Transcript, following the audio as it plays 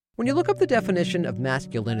When you look up the definition of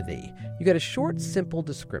masculinity, you get a short, simple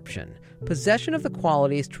description: possession of the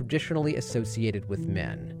qualities traditionally associated with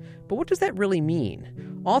men. But what does that really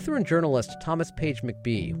mean? Author and journalist Thomas Page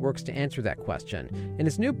McBee works to answer that question in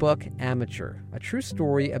his new book, Amateur, a true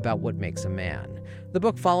story about what makes a man. The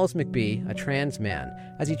book follows McBee, a trans man,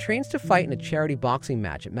 as he trains to fight in a charity boxing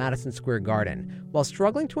match at Madison Square Garden while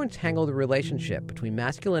struggling to untangle the relationship between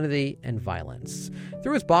masculinity and violence.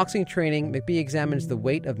 Through his boxing training, McBee examines the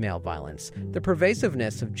weight of male violence, the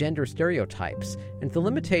pervasiveness of gender stereotypes, and the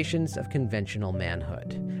limitations of conventional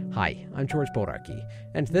manhood. Hi, I'm George Bodarky,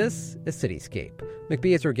 and this is Cityscape.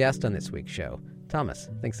 McBee is our guest on this week's show. Thomas,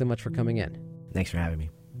 thanks so much for coming in. Thanks for having me.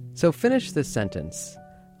 So finish this sentence.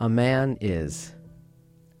 A man is...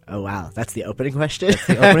 Oh, wow. That's the opening question? That's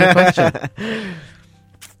the opening question.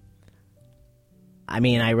 I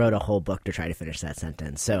mean, I wrote a whole book to try to finish that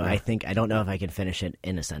sentence. So Yeah. I don't know if I can finish it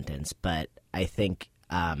in a sentence, but I think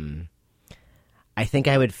I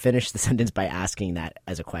would finish the sentence by asking that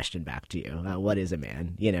as a question back to you. What is a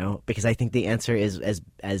man? You know, because I think the answer is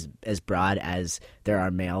as broad as there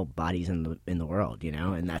are male bodies in the world, you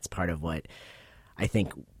know, and that's part of what I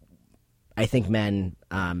think men,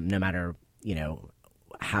 no matter, you know,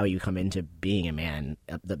 how you come into being a man,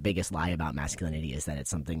 the biggest lie about masculinity is that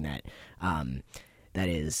it's something that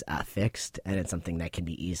is fixed, and it's something that can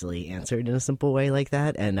be easily answered in a simple way like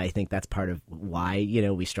that. And I think that's part of why, you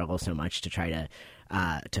know, we struggle so much to try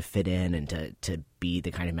to fit in and to be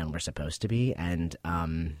the kind of men we're supposed to be. And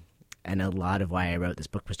a lot of why I wrote this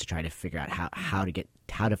book was to try to figure out how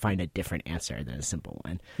to find a different answer than a simple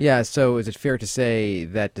one. Yeah, so is it fair to say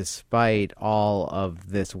that despite all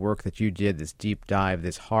of this work that you did, this deep dive,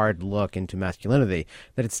 this hard look into masculinity,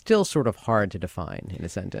 that it's still sort of hard to define in a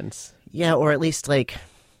sentence? Yeah, or at least, like,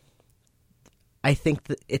 I think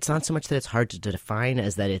that it's not so much that it's hard to define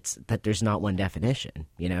as that there's not one definition,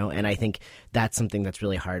 you know? And I think that's something that's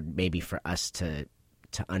really hard maybe for us to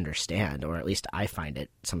understand, or at least I find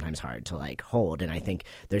it sometimes hard to, like, hold. And I think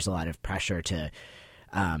there's a lot of pressure to,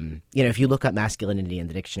 you know, if you look up masculinity in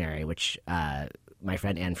the dictionary, which my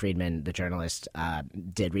friend Ann Friedman, the journalist,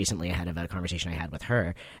 did recently ahead of a conversation I had with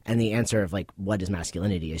her, and the answer of, like, what is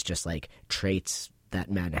masculinity is just, like, traits that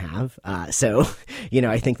men have. So, you know,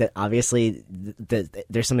 I think that obviously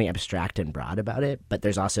there's something abstract and broad about it, but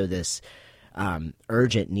there's also this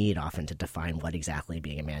urgent need often to define what exactly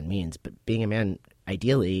being a man means. But being a man,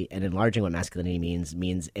 ideally, and enlarging what masculinity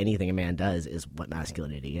means anything a man does is what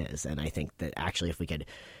masculinity is. And I think that actually if we could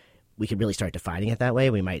really start defining it that way,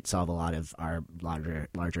 we might solve a lot of our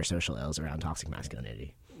larger social ills around toxic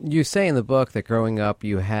masculinity. You say in the book that growing up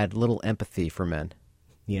you had little empathy for men.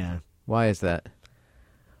 Yeah. Why is that?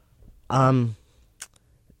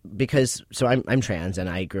 Because I'm trans, and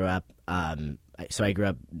I grew up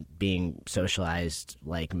being socialized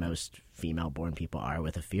like most female-born people are,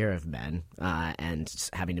 with a fear of men, and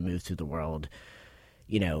having to move through the world,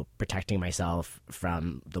 you know, protecting myself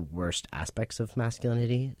from the worst aspects of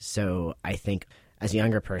masculinity. So I think as a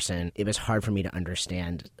younger person, it was hard for me to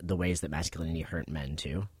understand the ways that masculinity hurt men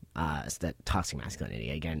too. So that toxic masculinity,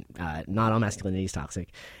 again, not all masculinity is toxic.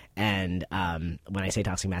 And when I say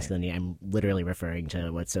toxic masculinity, I'm literally referring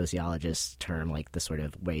to what sociologists term like the sort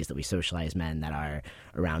of ways that we socialize men that are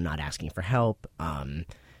around not asking for help,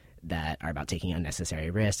 that are about taking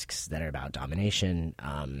unnecessary risks, that are about domination,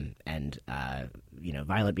 and you know,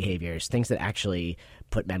 violent behaviors, things that actually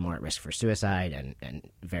put men more at risk for suicide and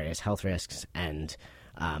various health risks, and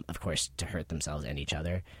of course to hurt themselves and each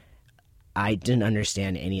other. I didn't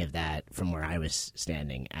understand any of that from where I was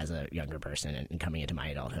standing as a younger person and coming into my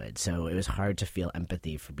adulthood. So it was hard to feel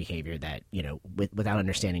empathy for behavior that, you know, without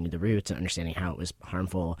understanding the roots and understanding how it was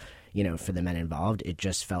harmful, you know, for the men involved. It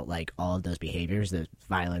just felt like all of those behaviors, the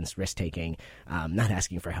violence, risk-taking, not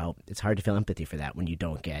asking for help, it's hard to feel empathy for that when you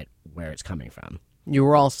don't get where it's coming from. You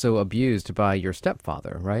were also abused by your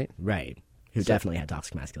stepfather, right? Right. Who definitely had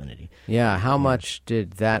toxic masculinity. Yeah. How much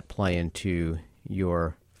did that play into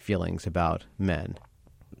your feelings about men?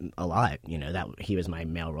 A lot, you know, that he was my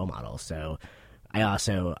male role model. So I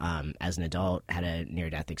also, as an adult, had a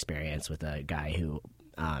near-death experience with a guy who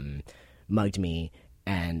mugged me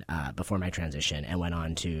and before my transition, and went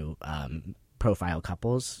on to profile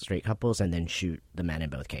couples, straight couples, and then shoot the men in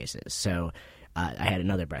both cases. So I had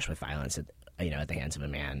another brush with violence at the hands of a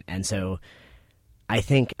man. And so I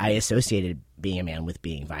think I associated being a man with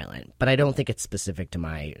being violent, but I don't think it's specific to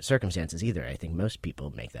my circumstances either. I think most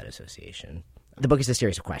people make that association. The book is a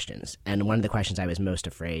series of questions, and one of the questions I was most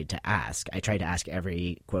afraid to ask, I tried to ask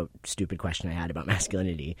every, quote, stupid question I had about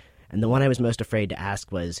masculinity, and the one I was most afraid to ask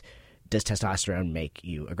was, does testosterone make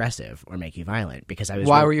you aggressive or make you violent? Because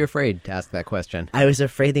Why were you afraid to ask that question? I was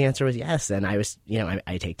afraid the answer was yes. And I was,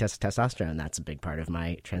 I take testosterone. That's a big part of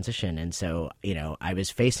my transition. And so, I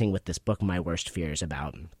was facing with this book my worst fears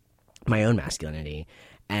about my own masculinity.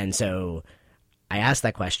 And so I asked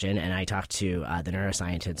that question, and I talked to the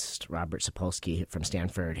neuroscientist Robert Sapolsky from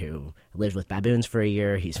Stanford, who lived with baboons for a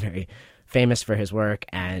year. He's very famous for his work,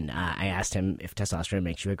 and I asked him if testosterone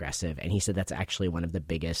makes you aggressive, and he said that's actually one of the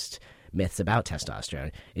biggest myths about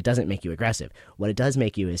testosterone. It doesn't make you aggressive. What it does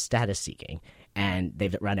make you is status-seeking, and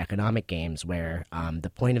they've run economic games where the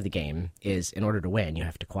point of the game is, in order to win, you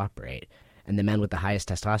have to cooperate, and the men with the highest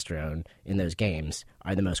testosterone in those games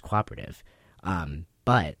are the most cooperative.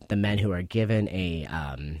 But the men who are given a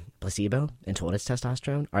placebo and told it's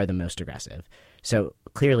testosterone are the most aggressive. So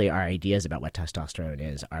clearly our ideas about what testosterone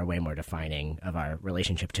is are way more defining of our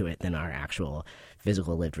relationship to it than our actual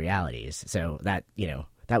physical lived realities. So that,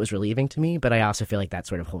 that was relieving to me, but I also feel like that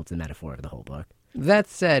sort of holds the metaphor of the whole book. That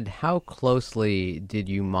said, how closely did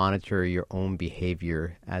you monitor your own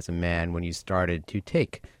behavior as a man when you started to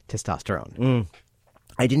take testosterone?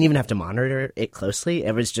 I didn't even have to monitor it closely.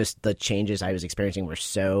 It was just the changes I was experiencing were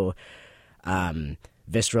so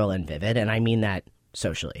visceral and vivid, and I mean that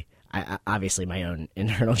socially. Obviously, my own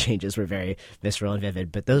internal changes were very visceral and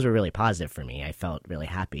vivid, but those were really positive for me. I felt really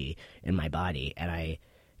happy in my body, and I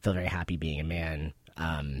feel very happy being a man.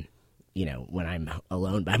 When I'm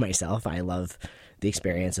alone by myself, I love the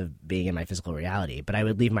experience of being in my physical reality. But I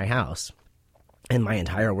would leave my house, and my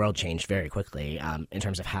entire world changed very quickly in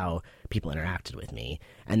terms of how people interacted with me.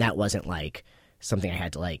 And that wasn't like something I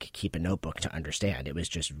had to like keep a notebook to understand. It was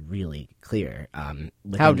just really clear.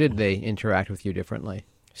 How did they interact with you differently?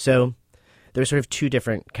 So there were sort of two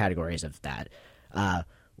different categories of that.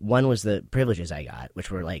 One was the privileges I got, which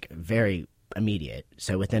were like very immediate.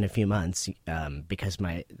 So within a few months, because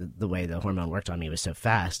the way the hormone worked on me was so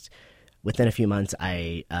fast, within a few months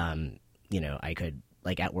I could,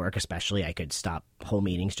 like at work especially, I could stop whole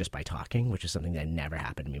meetings just by talking, which is something that never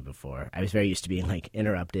happened to me before. I was very used to being like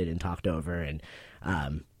interrupted and talked over, and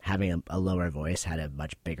having a lower voice had a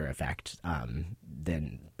much bigger effect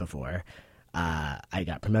than before. I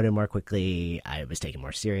got promoted more quickly. I was taken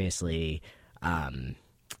more seriously.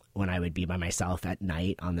 When I would be by myself at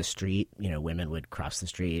night on the street, women would cross the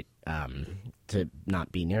street to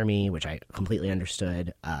not be near me, which I completely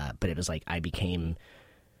understood. But it was like I became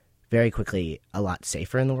very quickly a lot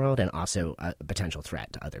safer in the world, and also a potential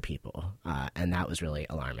threat to other people. And that was really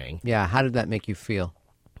alarming. Yeah. How did that make you feel?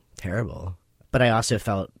 Terrible. But I also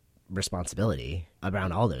felt responsibility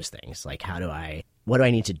around all those things. Like, what do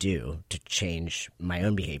I need to do to change my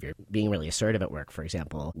own behavior? Being really assertive at work, for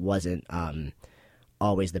example, wasn't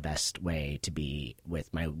always the best way to be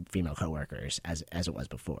with my female coworkers as it was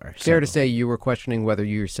before. Fair to say you were questioning whether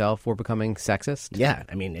you yourself were becoming sexist? Yeah,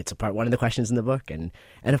 I mean, it's one of the questions in the book, and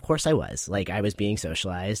of course I was. Like, I was being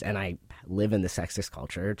socialized, and I live in the sexist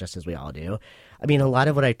culture, just as we all do. I mean, a lot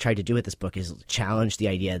of what I tried to do with this book is challenge the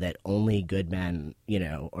idea that only good men,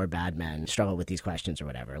 or bad men struggle with these questions or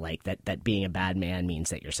whatever. Like, that being a bad man means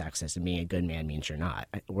that you're sexist, and being a good man means you're not.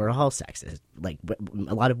 We're all sexist. Like,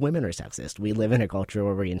 a lot of women are sexist. We live in a culture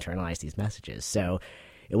where we internalize these messages. So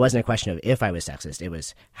it wasn't a question of if I was sexist, it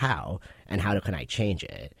was how, and how can I change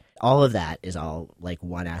it. All of that is all like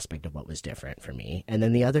one aspect of what was different for me. And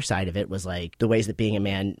then the other side of it was like the ways that being a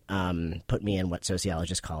man put me in what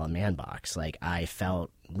sociologists call a man box. Like, I felt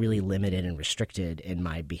really limited and restricted in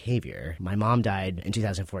my behavior. My mom died in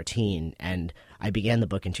 2014, and I began the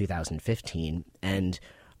book in 2015, and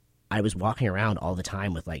I was walking around all the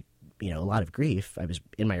time with like, a lot of grief. I was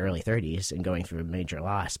in my early 30s and going through a major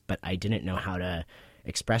loss, but I didn't know how to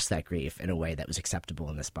express that grief in a way that was acceptable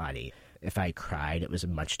in this body. If I cried, it was a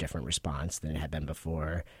much different response than it had been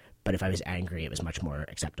before. But if I was angry, it was much more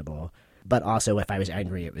acceptable. But also, if I was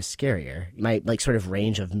angry, it was scarier. My sort of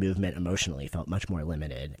range of movement emotionally felt much more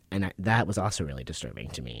limited, and that was also really disturbing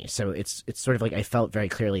to me. So it's sort of like I felt very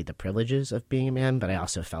clearly the privileges of being a man, but I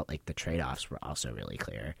also felt like the trade-offs were also really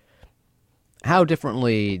clear. How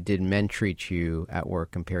differently did men treat you at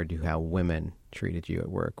work compared to how women treated you at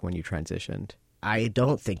work when you transitioned? I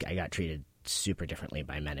don't think I got treated super differently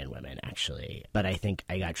by men and women, actually. But I think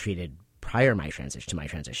I got treated prior to my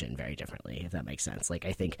transition very differently, if that makes sense. Like,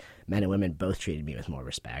 I think men and women both treated me with more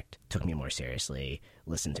respect, took me more seriously,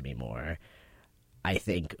 listened to me more. I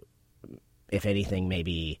think, if anything,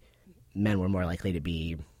 maybe men were more likely to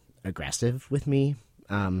be aggressive with me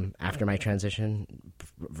after my transition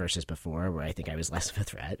versus before, where I think I was less of a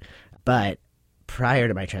threat. But prior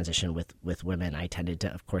to my transition with women, I tended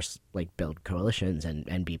to, of course, like build coalitions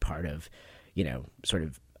and be part of, sort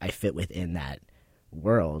of, I fit within that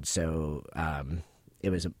world. So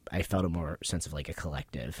I felt a more sense of like a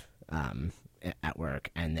collective at work.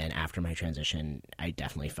 And then after my transition, I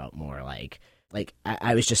definitely felt more like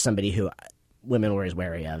I was just somebody who women were as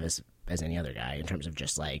wary of as any other guy in terms of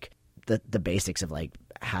just like the basics of like,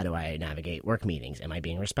 how do I navigate work meetings? Am I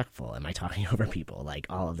being respectful? Am I talking over people? Like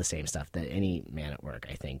all of the same stuff that any man at work,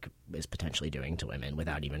 I think, is potentially doing to women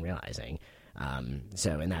without even realizing.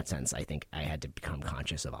 So in that sense, I think I had to become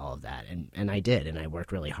conscious of all of that. And I did. And I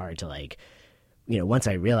worked really hard to like, you know, once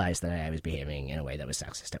I realized that I was behaving in a way that was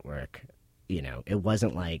sexist at work, you know, it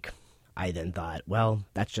wasn't like I then thought, well,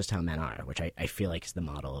 that's just how men are, which I feel like is the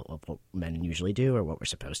model of what men usually do or what we're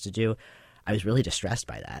supposed to do. I was really distressed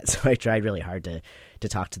by that. So I tried really hard to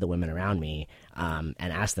talk to the women around me and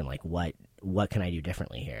ask them, like, what can I do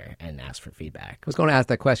differently here, and ask for feedback. I was going to ask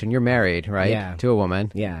that question. You're married, right? Yeah. To a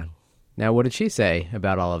woman. Yeah. Now, what did she say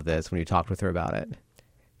about all of this when you talked with her about it?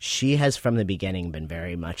 She has from the beginning been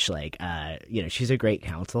very much like, you know, she's a great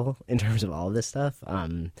counsel in terms of all of this stuff.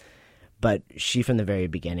 But she from the very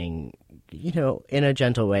beginning, you know, in a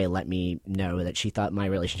gentle way, let me know that she thought my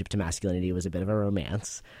relationship to masculinity was a bit of a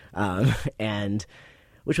romance, and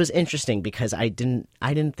which was interesting because I didn't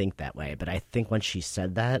think that way. But I think when she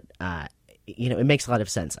said that, you know, it makes a lot of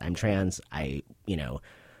sense. I'm trans. I, you know,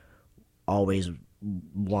 always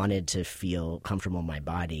wanted to feel comfortable in my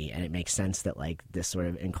body, and it makes sense that like this sort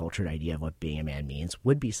of encultured idea of what being a man means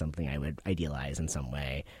would be something I would idealize in some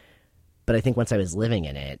way. But I think once I was living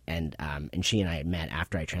in it, and she and I met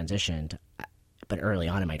after I transitioned, but early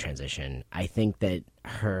on in my transition, I think that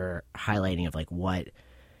her highlighting of like what,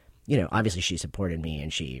 you know, obviously she supported me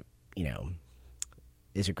and she, you know,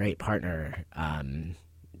 is a great partner.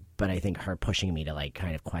 But I think her pushing me to like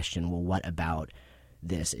kind of question, well, what about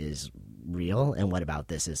this is real, and what about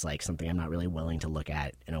this is like something I'm not really willing to look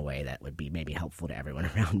at in a way that would be maybe helpful to everyone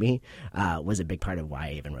around me, was a big part of why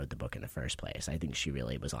I even wrote the book in the first place. I think she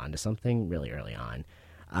really was onto something really early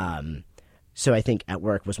on. So I think at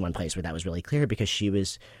work was one place where that was really clear, because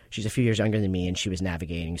she's a few years younger than me, and she was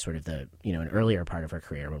navigating sort of the, you know, an earlier part of her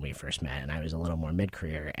career when we first met, and I was a little more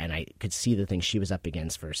mid-career, and I could see the things she was up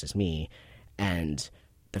against versus me, and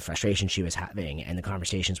the frustration she was having and the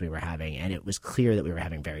conversations we were having, and it was clear that we were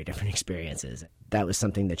having very different experiences. That was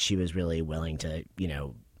something that she was really willing to, you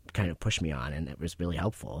know, kind of push me on, and it was really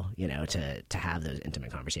helpful, you know, to have those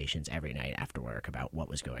intimate conversations every night after work about what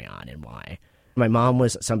was going on and why. My mom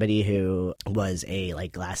was somebody who was a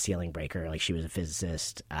like glass ceiling breaker. Like she was a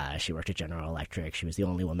physicist. She worked at General Electric. She was the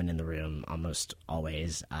only woman in the room almost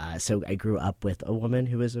always. So I grew up with a woman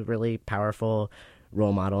who was a really powerful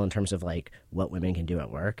role model in terms of like what women can do at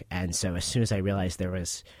work. And so as soon as I realized there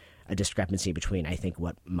was a discrepancy between, I think,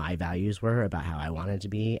 what my values were about how I wanted to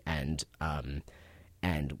be and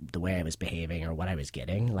the way I was behaving or what I was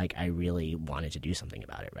getting, like I really wanted to do something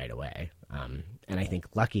about it right away. And I think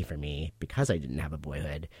lucky for me, because I didn't have a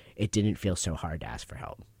boyhood, it didn't feel so hard to ask for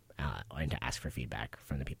help and to ask for feedback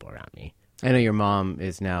from the people around me. I know your mom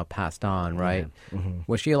is now passed on, right? Yeah. Mm-hmm.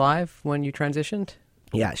 Was she alive when you transitioned?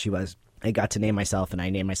 Yeah, she was. I got to name myself, and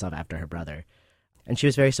I named myself after her brother. And she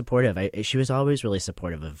was very supportive. She was always really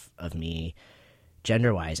supportive of me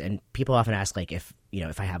gender-wise. And people often ask, like, if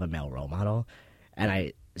I have a male role model. And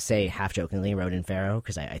I say half-jokingly Roden Farrow,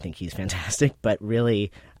 because I think he's fantastic. But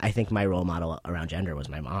really, I think my role model around gender was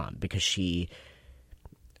my mom, because she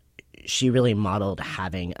really modeled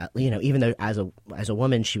having, even though as a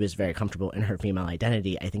woman she was very comfortable in her female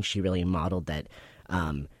identity, I think she really modeled that,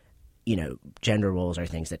 gender roles are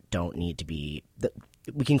things that don't need to be, that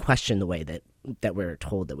we can question the way that we're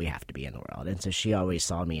told that we have to be in the world. And so she always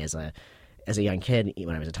saw me as a young kid,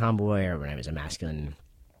 when I was a tomboy or when I was a masculine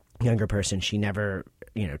younger person. She never,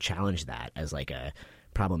 challenged that as like a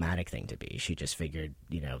problematic thing to be. She just figured,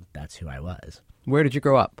 that's who I was. Where did you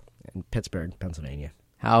grow up? In Pittsburgh, Pennsylvania.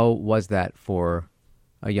 How was that for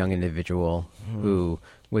a young individual who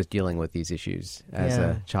was dealing with these issues as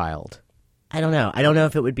a child? I don't know. I don't know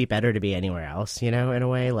if it would be better to be anywhere else, in a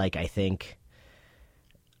way. Like, I think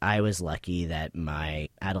I was lucky that my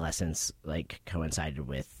adolescence, coincided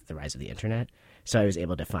with the rise of the internet. So I was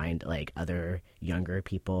able to find, other younger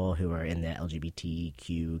people who were in the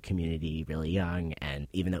LGBTQ community really young. And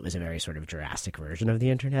even though it was a very sort of Jurassic version of the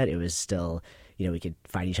internet, it was still, we could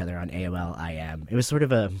find each other on AOL, IM. It was sort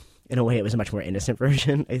of in a way, it was a much more innocent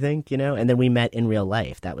version, I think, And then we met in real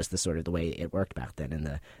life. That was the sort of the way it worked back then in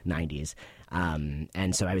the 90s.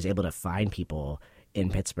 And so I was able to find people in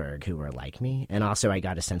Pittsburgh who were like me. And also I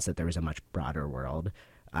got a sense that there was a much broader world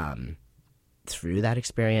through that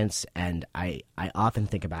experience. And I often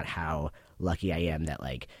think about how lucky I am that,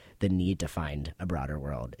 the need to find a broader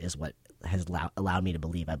world is what has allowed me to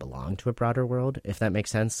believe I belong to a broader world, if that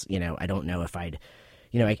makes sense. I don't know if I'd,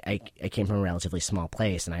 I came from a relatively small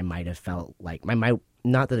place, and I might have felt like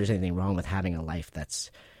not that there's anything wrong with having a life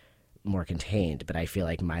that's more contained, but I feel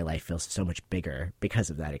like my life feels so much bigger because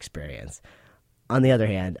of that experience. On the other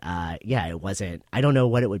hand, it wasn't, I don't know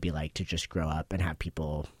what it would be like to just grow up and have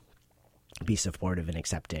people be supportive and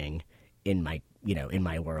accepting in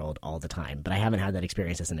my world all the time. But I haven't had that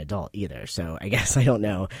experience as an adult either. So I guess I don't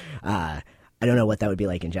know. I don't know what that would be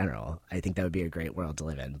like in general. I think that would be a great world to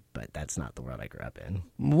live in, but that's not the world I grew up in.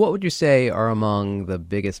 What would you say are among the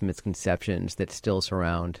biggest misconceptions that still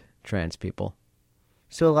surround trans people?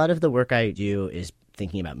 So a lot of the work I do is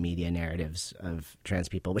thinking about media narratives of trans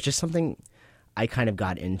people, which is something I kind of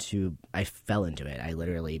got into. I fell into it. I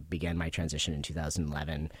literally began my transition in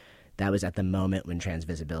 2011. That was at the moment when trans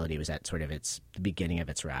visibility was at sort of the beginning of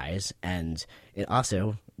its rise. And it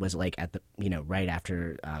also was like at the, right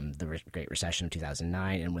after the Great Recession of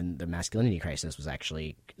 2009, and when the masculinity crisis was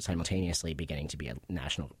actually simultaneously beginning to be an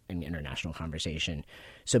international conversation.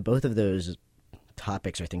 So both of those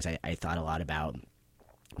topics are things I thought a lot about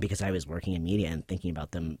because I was working in media and thinking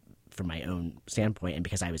about them from my own standpoint, and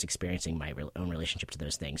because I was experiencing my own relationship to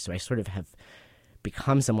those things. So I sort of have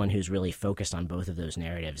become someone who's really focused on both of those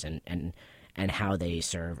narratives and how they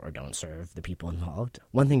serve or don't serve the people involved.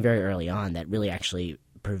 One thing very early on that really actually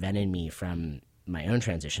prevented me from my own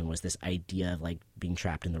transition was this idea of like being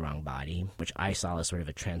trapped in the wrong body, which I saw as sort of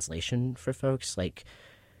a translation for folks. Like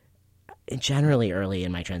generally early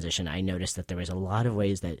in my transition, I noticed that there was a lot of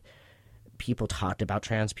ways that people talked about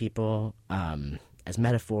trans people as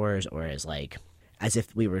metaphors or as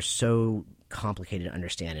if we were so complicated to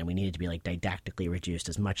understand and we needed to be like didactically reduced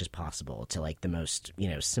as much as possible to like the most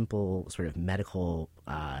simple sort of medical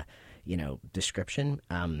description,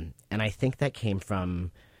 and I think that came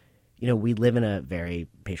from we live in a very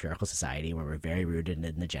patriarchal society where we're very rooted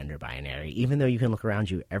in the gender binary, even though you can look around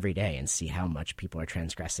you every day and see how much people are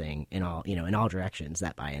transgressing in all in all directions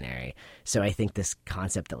that binary. So I think this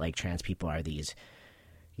concept that like trans people are these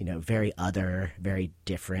very other, very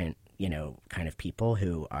different kind of people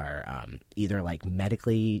who are either like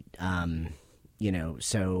medically, are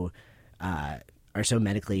so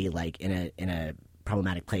medically like in a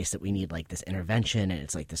problematic place that we need like this intervention, and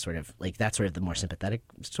it's like this sort of like that's sort of the more sympathetic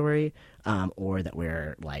story, or that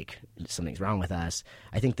we're like something's wrong with us.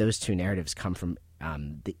 I think those two narratives come from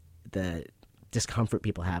the discomfort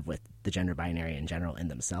people have with the gender binary in general in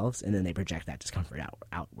themselves, and then they project that discomfort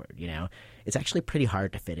outward. It's actually pretty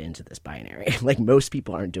hard to fit into this binary. Like most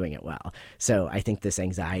people aren't doing it well. So I think this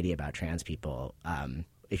anxiety about trans people,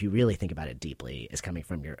 if you really think about it deeply, is coming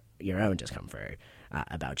from your own discomfort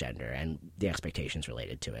about gender and the expectations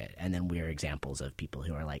related to it. And then we're examples of people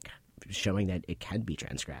who are like showing that it can be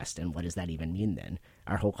transgressed. And what does that even mean then?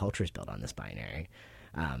 Our whole culture is built on this binary.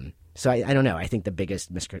 So I don't know. I think the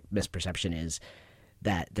biggest misperception is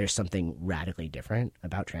that there's something radically different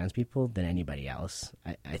about trans people than anybody else.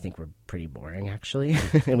 I think we're pretty boring, actually,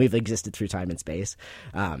 and we've existed through time and space.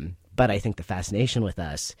 But I think the fascination with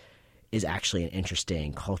us is actually an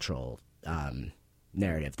interesting cultural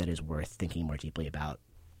narrative that is worth thinking more deeply about.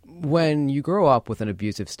 When you grow up with an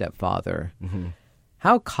abusive stepfather, mm-hmm.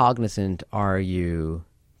 how cognizant are you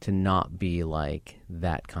to not be like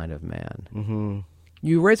that kind of man? Mm-hmm.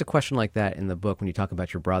 You raise a question like that in the book when you talk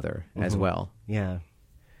about your brother mm-hmm. as well. Yeah.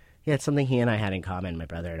 Yeah, it's something he and I had in common. My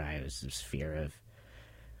brother and I was this fear of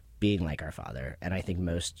being like our father. And I think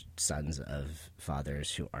most sons of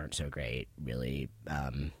fathers who aren't so great really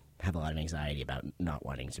have a lot of anxiety about not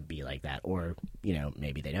wanting to be like that. Or,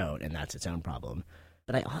 maybe they don't, and that's its own problem.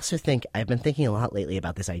 But I also think I've been thinking a lot lately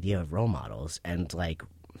about this idea of role models and like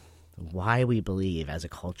why we believe as a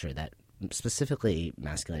culture that specifically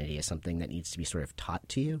masculinity is something that needs to be sort of taught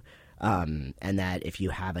to you, and that if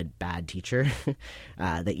you have a bad teacher,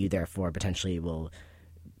 that you therefore potentially will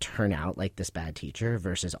turn out like this bad teacher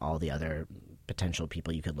versus all the other potential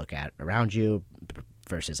people you could look at around you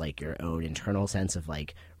versus like your own internal sense of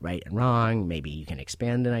like right and wrong. Maybe you can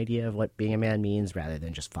expand an idea of what being a man means rather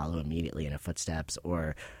than just follow immediately in a footsteps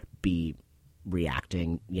or be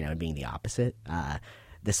reacting, and being the opposite.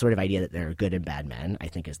 This sort of idea that there are good and bad men, I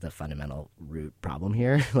think, is the fundamental root problem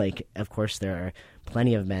here. Like, of course, there are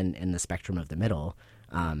plenty of men in the spectrum of the middle,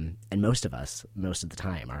 and most of us, most of the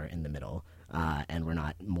time, are in the middle, and we're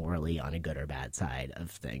not morally on a good or bad side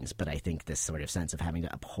of things. But I think this sort of sense of having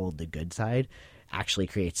to uphold the good side actually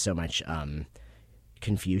creates so much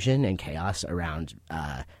confusion and chaos around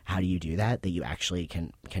how do you do that you actually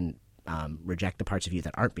can reject the parts of you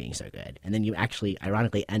that aren't being so good. And then you actually,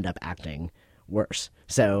 ironically, end up acting worse.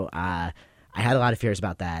 So I had a lot of fears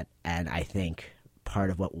about that, and I think part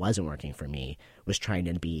of what wasn't working for me was trying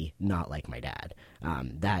to be not like my dad.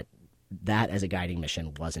 That as a guiding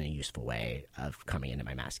mission wasn't a useful way of coming into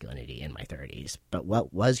my masculinity in my 30s. But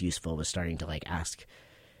what was useful was starting to like ask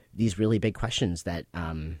these really big questions that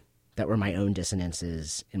were my own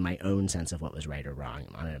dissonances in my own sense of what was right or wrong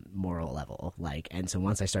on a moral level. And so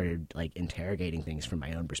once I started like interrogating things from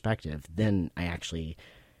my own perspective, then I actually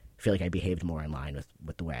feel like I behaved more in line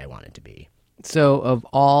with the way I wanted to be. So of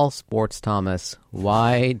all sports, Thomas,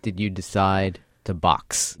 why did you decide to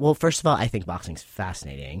box? Well, first of all, I think boxing's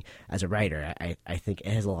fascinating. As a writer, I think it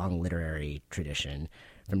has a long literary tradition,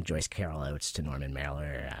 from Joyce Carol Oates to Norman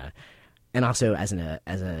Mailer. And also, as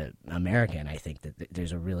an American, I think that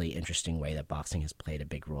there's a really interesting way that boxing has played a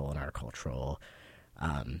big role in our cultural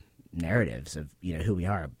narratives of who we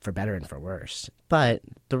are, for better and for worse. But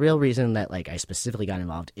the real reason that I specifically got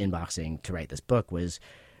involved in boxing to write this book was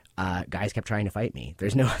guys kept trying to fight me.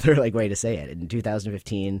 There's no other way to say it. In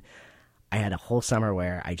 2015, I had a whole summer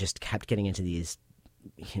where I just kept getting into these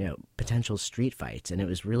potential street fights, and it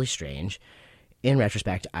was really strange. In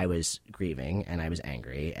retrospect, I was grieving and I was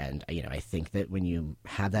angry, and I think that when you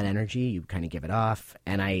have that energy, you kind of give it off.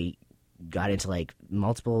 And I got into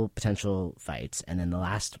multiple potential fights, and then the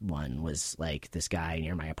last one was this guy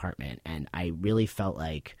near my apartment, and I really felt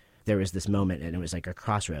like there was this moment, and it was like a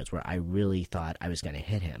crossroads where I really thought I was going to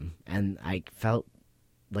hit him, and I felt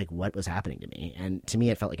what was happening to me. And to me,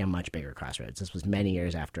 it felt like a much bigger crossroads. This was many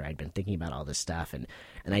years after I'd been thinking about all this stuff, and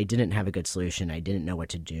I didn't have a good solution. I didn't know what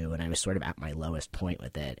to do, and I was sort of at my lowest point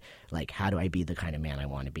with it. How do I be the kind of man I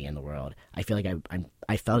want to be in the world? I feel like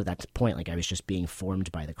I felt at that point like I was just being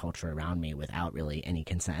formed by the culture around me without really any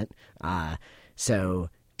consent. So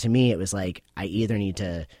to me, it was I either need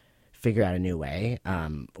to figure out a new way,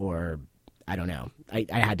 or I don't know. I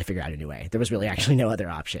had to figure out a new way. There was really actually no other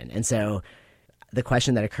option. And so the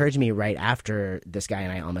question that occurred to me right after this guy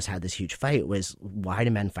and I almost had this huge fight was, why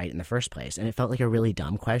do men fight in the first place? And it felt like a really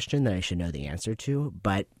dumb question that I should know the answer to.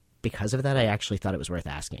 But because of that, I actually thought it was worth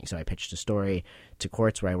asking. So I pitched a story to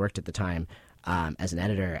Quartz, where I worked at the time, as an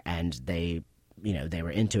editor, and they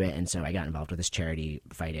were into it. And so I got involved with this charity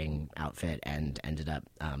fighting outfit and ended up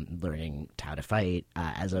learning how to fight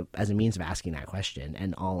as a means of asking that question,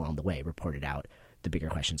 and all along the way reported out the bigger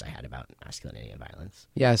questions I had about masculinity and violence.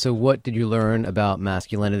 Yeah, so what did you learn about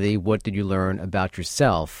masculinity? What did you learn about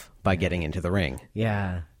yourself by getting into the ring?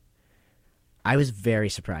 Yeah. I was very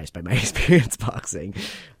surprised by my experience boxing.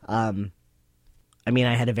 I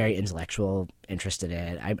had a very intellectual interest in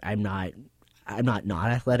it. I'm not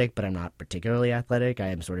athletic, but I'm not particularly athletic. I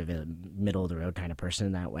am sort of a middle-of-the-road kind of person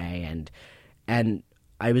in that way. And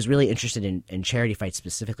I was really interested in charity fights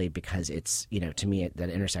specifically because it's, to me,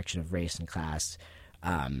 that intersection of race and class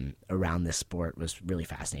around this sport was really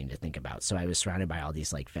fascinating to think about. So I was surrounded by all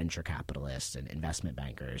these venture capitalists and investment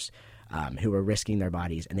bankers who were risking their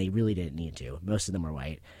bodies, and they really didn't need to. Most of them were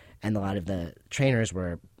white, and a lot of the trainers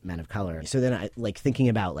were men of color. So then I thinking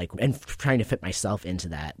about and trying to fit myself into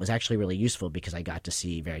that was actually really useful, because I got to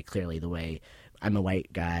see very clearly the way I'm a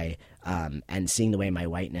white guy, and seeing the way my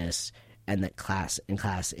whiteness and that class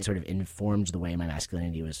it sort of informed the way my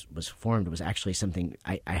masculinity was formed was actually something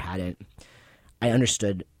I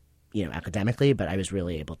understood, academically, but I was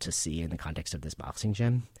really able to see in the context of this boxing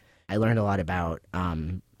gym. I learned a lot about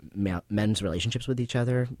men's relationships with each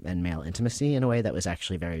other and male intimacy in a way that was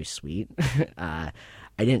actually very sweet. I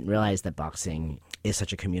didn't realize that boxing is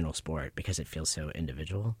such a communal sport because it feels so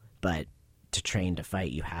individual, but to train to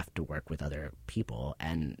fight, you have to work with other people,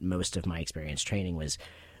 and most of my experience training was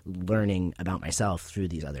learning about myself through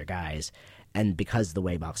these other guys. And because the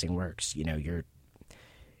way boxing works,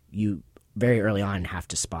 you very early on have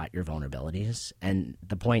to spot your vulnerabilities, and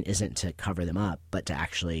the point isn't to cover them up, but to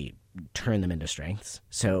actually turn them into strengths.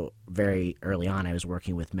 So very early on, I was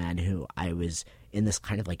working with men who I was in this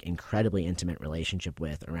kind of incredibly intimate relationship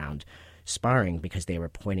with around sparring, because they were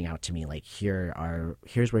pointing out to me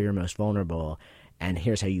here's where you're most vulnerable, and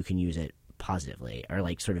here's how you can use it positively, or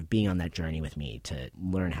sort of being on that journey with me to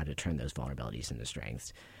learn how to turn those vulnerabilities into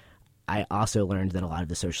strengths. I also learned that a lot of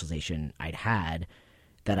the socialization I'd had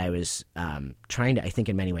that I was trying to, I think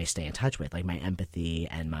in many ways, stay in touch with, my empathy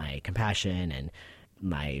and my compassion and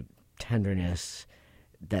my tenderness,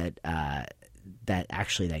 that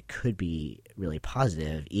actually that could be really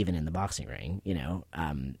positive even in the boxing ring,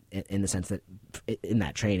 in the sense that in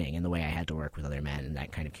that training and the way I had to work with other men and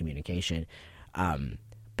that kind of communication.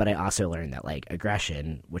 But I also learned that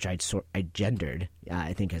aggression, which I gendered,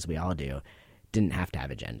 I think as we all do, didn't have to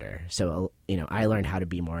have a gender. So, I learned how to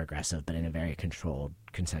be more aggressive, but in a very controlled,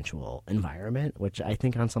 consensual environment, which I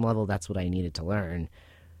think on some level that's what I needed to learn.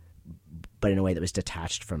 but in a way that was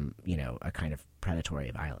detached from, a kind of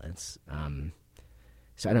predatory violence.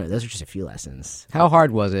 So I don't know, those are just a few lessons. How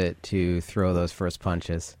hard was it to throw those first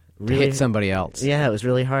punches? To hit somebody else? Yeah, it was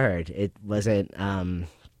really hard. It wasn't,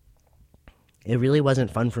 it really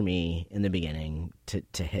wasn't fun for me in the beginning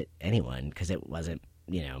to hit anyone, because it wasn't,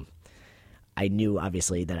 I knew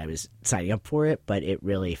obviously that I was signing up for it, but it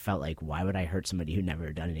really felt like, why would I hurt somebody who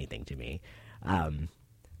never done anything to me?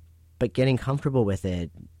 But getting comfortable with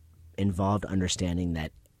it involved understanding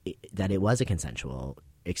that it was a consensual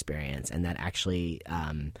experience, and that actually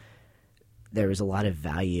there was a lot of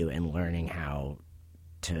value in learning how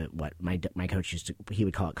to, what my coach he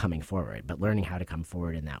would call it coming forward, but learning how to come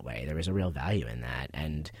forward in that way. There was a real value in that,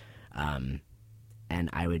 and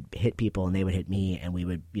I would hit people and they would hit me, and we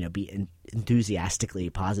would be enthusiastically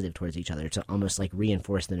positive towards each other to almost like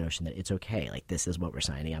reinforce the notion that it's okay, like this is what we're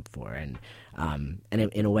signing up for. And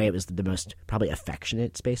in a way it was the most probably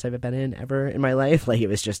affectionate space I've been in ever in my life. Like it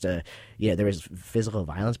was just there was physical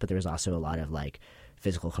violence, but there was also a lot of like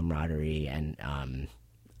physical camaraderie, and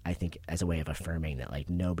I think as a way of affirming that like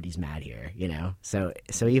nobody's mad here, so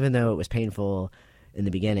even though it was painful in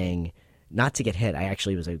the beginning not to get hit, I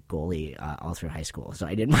actually was a goalie all through high school, so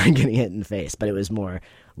I didn't mind getting hit in the face, but it was more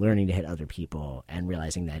learning to hit other people and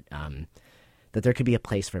realizing that that there could be a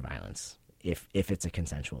place for violence if it's a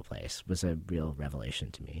consensual place was a real revelation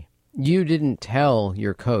to me. You didn't tell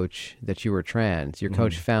your coach that you were trans. Your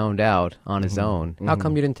coach found out on his own. How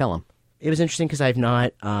come you didn't tell him? It was interesting because I've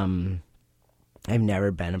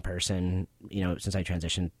never been a person, since I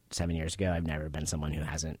transitioned 7 years ago, I've never been someone who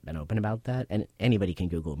hasn't been open about that. And anybody can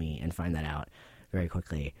Google me and find that out very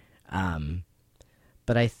quickly.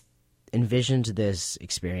 But I envisioned this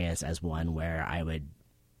experience as one where I would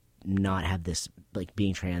not have this, like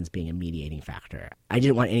being trans being a mediating factor. I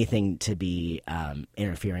didn't want anything to be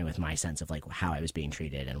interfering with my sense of like how I was being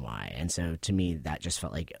treated and why. And so to me, that just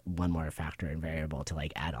felt like one more factor and variable to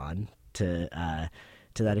like add on to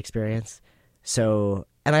that experience. So,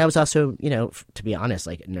 and I was also, to be honest,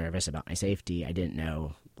 like nervous about my safety. I didn't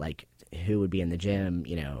know like who would be in the gym.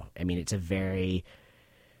 I mean, it's a very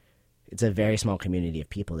small community of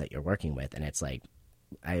people that you're working with. And it's like,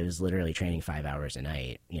 I was literally training 5 hours a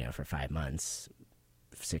night, for 5 months,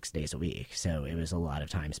 6 days a week. So it was a lot of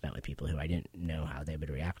time spent with people who I didn't know how they would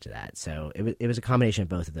react to that. So it was a combination of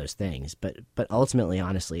both of those things. But ultimately,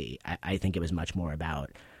 honestly, I think it was much more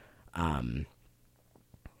about,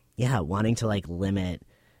 wanting to like limit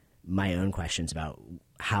my own questions about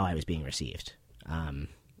how I was being received,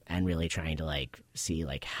 and really trying to like see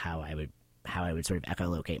like how I would sort of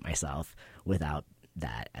echolocate myself without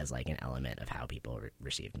that as like an element of how people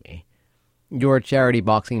received me. Your charity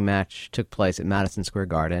boxing match took place at Madison Square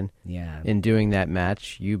Garden. Yeah. In doing that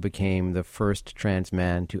match, you became the first trans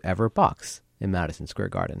man to ever box in Madison Square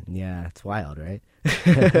Garden. Yeah, it's wild, right?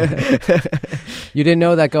 You didn't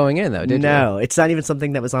know that going in, though, did you? No, it's not even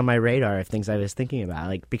something that was on my radar of things I was thinking about.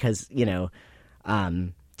 Like, because, to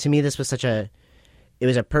me, this was it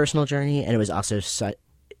was a personal journey, and it was also such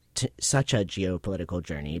a geopolitical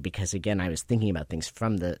journey, because, again, I was thinking about things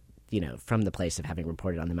from the place of having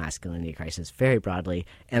reported on the masculinity crisis very broadly,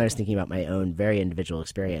 and I was thinking about my own very individual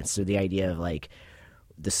experience. So the idea of, like,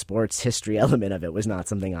 the sports history element of it was not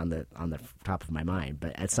something on the top of my mind,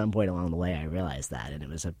 but at some point along the way I realized that, and it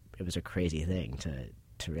was a crazy thing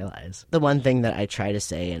to realize. The one thing that I try to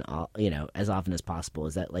say, and as often as possible,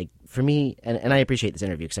 is that, like, for me, and I appreciate this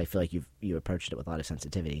interview because I feel like you approached it with a lot of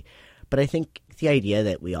sensitivity, but I think the idea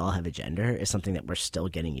that we all have a gender is something that we're still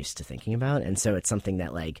getting used to thinking about, and so it's something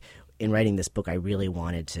that, like, in writing this book, I really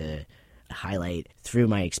wanted to highlight through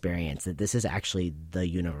my experience that this is actually the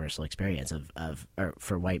universal experience or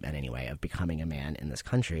for white men anyway, of becoming a man in this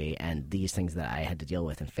country. And these things that I had to deal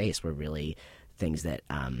with and face were really things that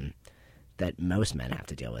that most men have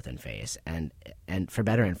to deal with and face, and for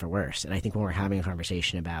better and for worse. And I think when we're having a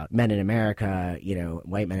conversation about men in America,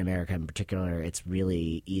 white men in America in particular, it's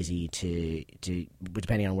really easy to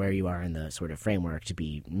depending on where you are in the sort of framework, to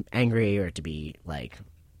be angry or to be like,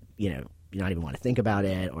 you not even want to think about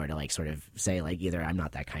it, or to like sort of say like either I'm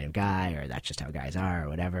not that kind of guy or that's just how guys are or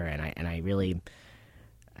whatever. And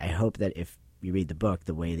I hope that if you read the book,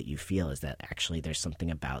 the way that you feel is that actually there's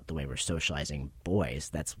something about the way we're socializing boys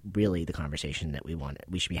that's really the conversation that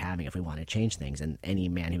we should be having if we want to change things. And any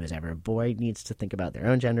man who is ever a boy needs to think about their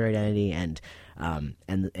own gender identity, and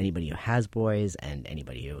anybody who has boys and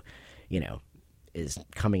anybody who is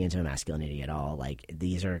coming into a masculinity at all, like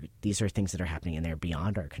these are things that are happening and they're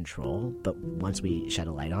beyond our control, but once we shed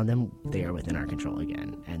a light on them, they are within our control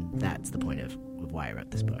again. And that's the point of why I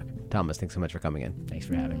wrote this book. Thomas, thanks so much for coming in. Thanks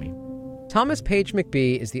for having me. Thomas Page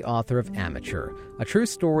McBee is the author of Amateur, a true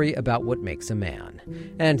story about what makes a man.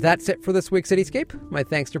 And that's it for this week's Cityscape. My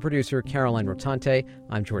thanks to producer Caroline Rotante.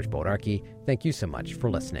 I'm George Boldarchy. Thank you so much for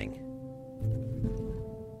listening.